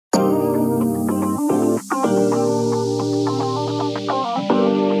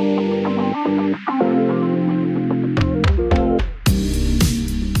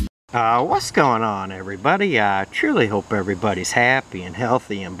What's going on, everybody? I truly hope everybody's happy and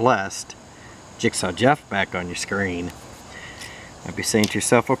healthy and blessed. Jigsaw Jeff back on your screen. I'd be saying to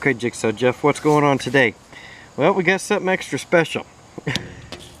yourself, okay, Jigsaw Jeff, what's going on today? Well, we got something extra special.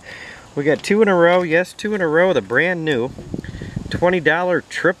 We got two in a row, yes, two in a row, the brand new $20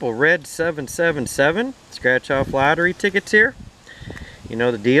 Triple Red 777 scratch off lottery tickets here. You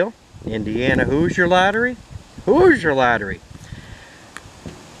know the deal. Indiana Hoosier Lottery. Hoosier Lottery.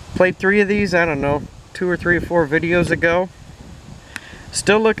 Played 3 of these, I don't know, 2 or 3 or 4 videos ago.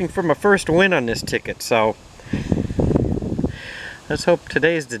 Still looking for my first win on this ticket, so let's hope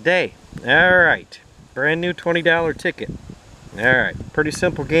today's the day. Alright, brand new $20 ticket. Alright, pretty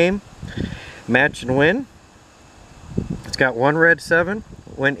simple game. Match and win. It's got 1 red 7,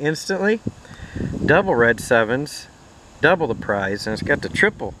 win instantly. Double red 7s, double the prize. And it's got the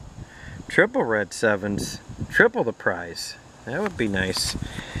triple red 7s, triple the prize. That would be nice.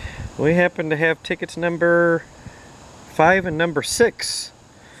 We happen to have tickets number 5 and number 6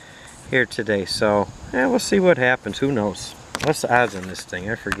 here today, so yeah, we'll see what happens. Who knows? What's the odds on this thing?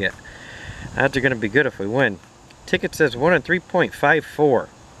 I forget. Odds are going to be good if we win. Ticket says 1 in 3.54,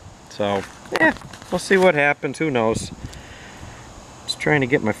 so yeah, we'll see what happens. Who knows? Just trying to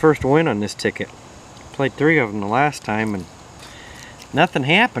get my first win on this ticket. Played 3 of them the last time and nothing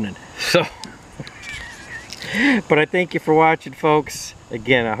happening. So but I thank you for watching, folks.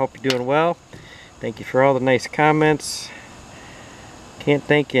 Again, I hope you're doing well. Thank you for all the nice comments. Can't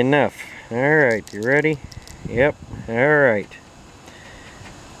thank you enough. Alright, you ready? Yep, alright.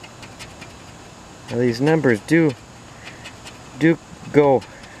 Now these numbers do go.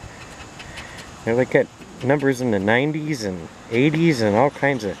 They like got numbers in the 90s and 80s and all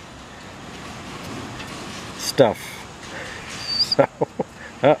kinds of stuff. So,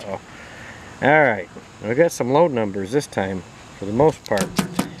 uh-oh. Alright, we got some low numbers this time, for the most part.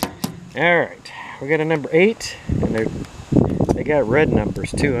 Alright, we got a number 8, and they got red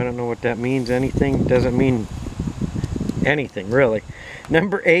numbers too. I don't know what that means. Anything doesn't mean anything, really.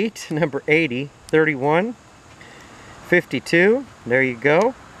 Number 8, number 80, 31, 52, there you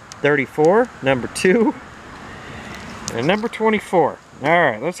go. 34, number 2, and number 24.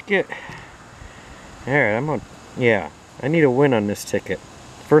 Alright, let's get... Alright, yeah, I need a win on this ticket.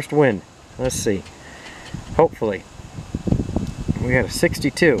 First win. Let's see. Hopefully. We got a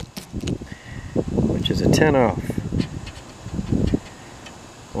 62, which is a 10 off.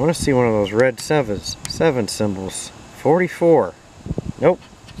 I want to see one of those red 7 symbols. 44. Nope.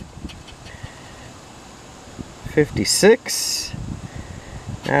 56.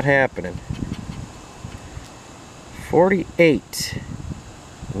 Not happening. 48.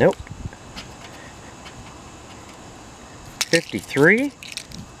 Nope. 53.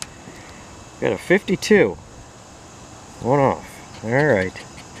 Got a 52. 1 off. Alright.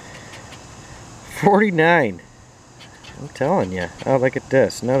 49. I'm telling you. Oh, look at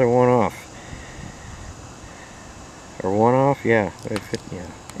this. Another 1 off. Or 1 off? Yeah.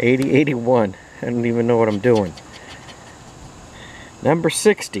 80, 81. I don't even know what I'm doing. Number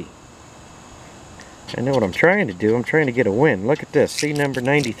 60. I know what I'm trying to do. I'm trying to get a win. Look at this. See number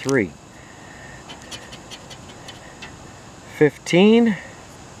 93. 15.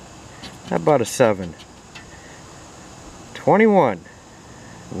 How about a 7? 21.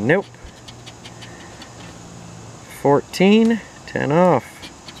 Nope. 14. 10 off.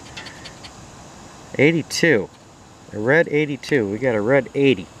 82. A red 82. We got a red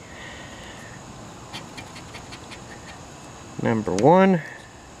 80. Number 1.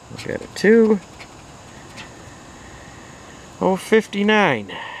 We got a 2. Oh,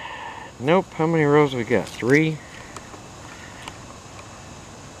 59. Nope. How many rows we got? 3.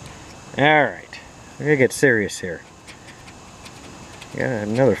 Alright. We're gonna get serious here. Got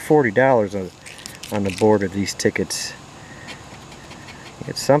another $40 on the board of these tickets.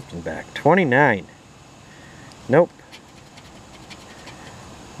 Get something back. 29. Nope.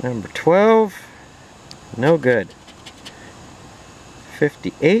 Number 12. No good.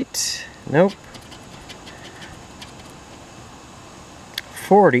 58. Nope.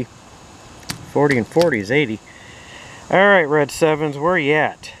 40. 40 and 40 is 80. Alright, red 7s, where are you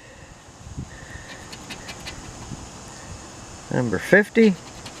at? Number 50.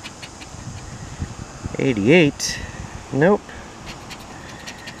 88. Nope.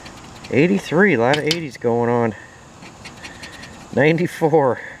 83. A lot of 80s going on.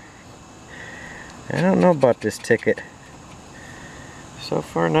 94. I don't know about this ticket. So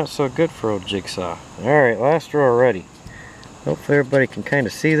far, not so good for old Jigsaw. Alright, last row already. Hopefully everybody can kind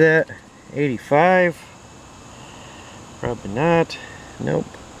of see that. 85. Probably not. Nope.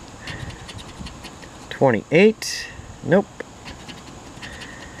 28. Nope.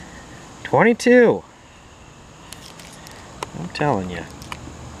 22. I'm telling you.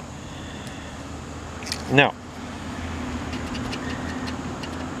 No.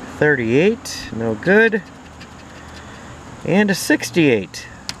 38, no good. And a 68.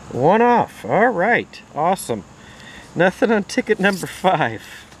 One off. Alright, awesome. Nothing on ticket number 5.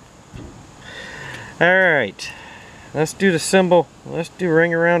 Alright, let's do the symbol. Let's do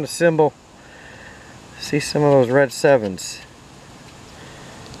ring around the symbol. See some of those red 7s.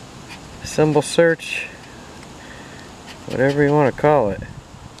 Symbol search. Whatever you want to call it.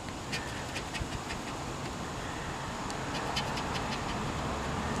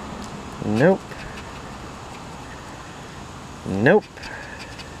 Nope. Nope.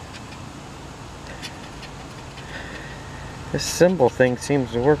 This symbol thing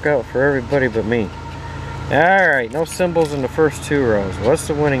seems to work out for everybody but me. Alright, no symbols in the first 2 rows. What's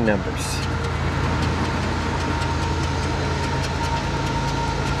the winning numbers?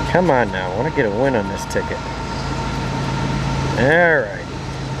 Come on now, I want to get a win on this ticket. Alright.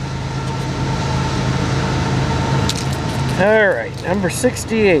 Alright, number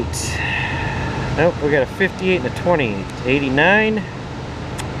 68. Nope, we got a 58 and a 28. 89.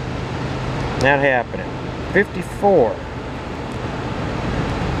 Not happening. 54.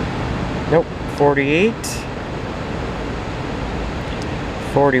 Nope. 48.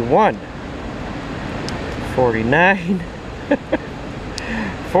 41. 49.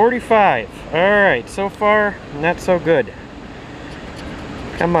 45. Alright, so far, not so good.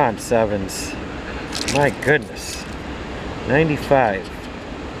 Come on, 7s. My goodness. 95.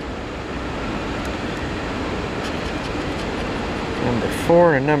 Number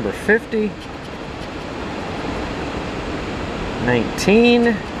 4 and number 50.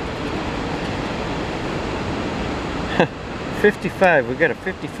 19. 55. We got a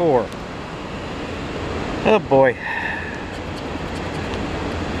 54. Oh boy.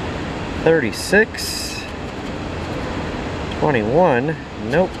 36. 21.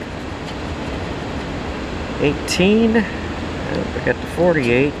 Nope. 18. Nope, I got the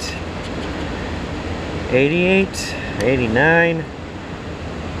 48. 88. 89.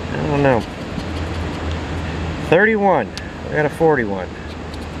 I don't know. 31. I got a 41.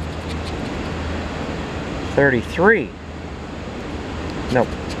 33. Nope.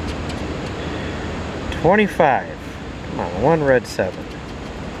 25. Come on, 1 red 7.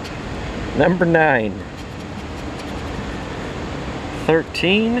 Number 9.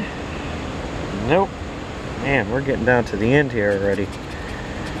 13. Nope. Man, we're getting down to the end here already.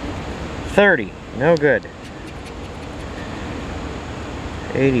 30. No good.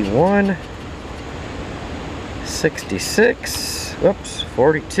 81. 66. Whoops.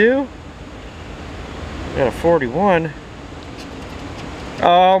 42. Got a 41.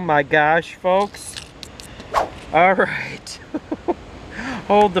 Oh my gosh, folks. Alright.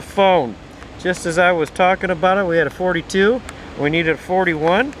 Hold the phone. Just as I was talking about it, we had a 42. We needed a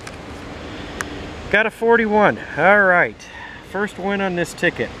 41. Got a 41. Alright. First win on this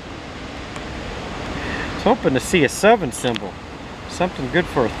ticket. I was hoping to see a 7 symbol. Something good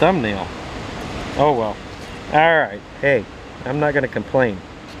for a thumbnail. Oh well. Alright. Hey, I'm not going to complain.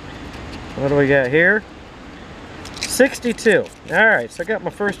 What do we got here? 62. Alright, so I got my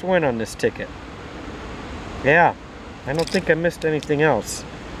first win on this ticket. Yeah, I don't think I missed anything else.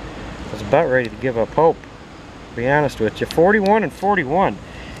 I was about ready to give up hope, to be honest with you. 41 and 41,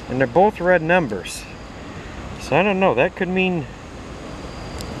 and they're both red numbers. So I don't know, that could mean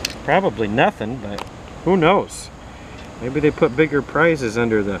probably nothing, but who knows? Maybe they put bigger prizes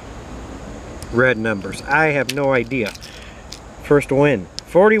under the red numbers. I have no idea. First win.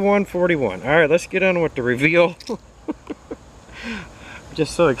 41, 41. Alright, let's get on with the reveal. I'm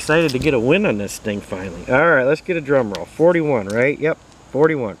just so excited to get a win on this thing finally. Alright, let's get a drum roll. 41, right? Yep,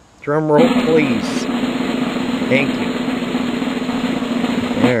 41. Drum roll, please. Thank you.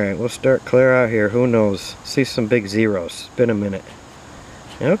 Alright, we'll start clear out here. Who knows? See some big zeros. It's been a minute.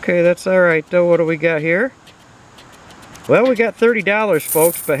 Okay, that's alright though. What do we got here? Well, we got $30,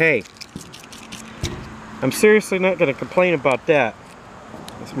 folks, but hey, I'm seriously not going to complain about that.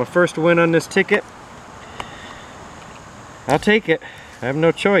 It's my first win on this ticket. I'll take it. I have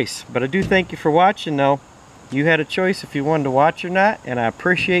no choice. But I do thank you for watching, though. You had a choice if you wanted to watch or not, and I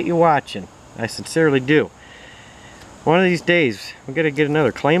appreciate you watching. I sincerely do. One of these days, we're going to get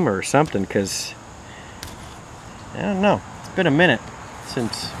another claimer or something, because I don't know. It's been a minute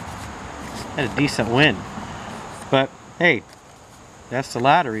since I had a decent win. But, hey, that's the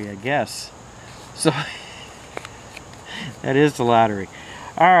lottery, I guess. So, that is the lottery.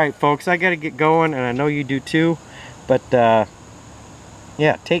 Alright, folks, I got to get going, and I know you do too. But,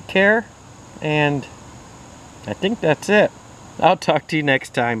 yeah, take care, and I think that's it. I'll talk to you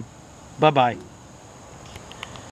next time. Bye-bye.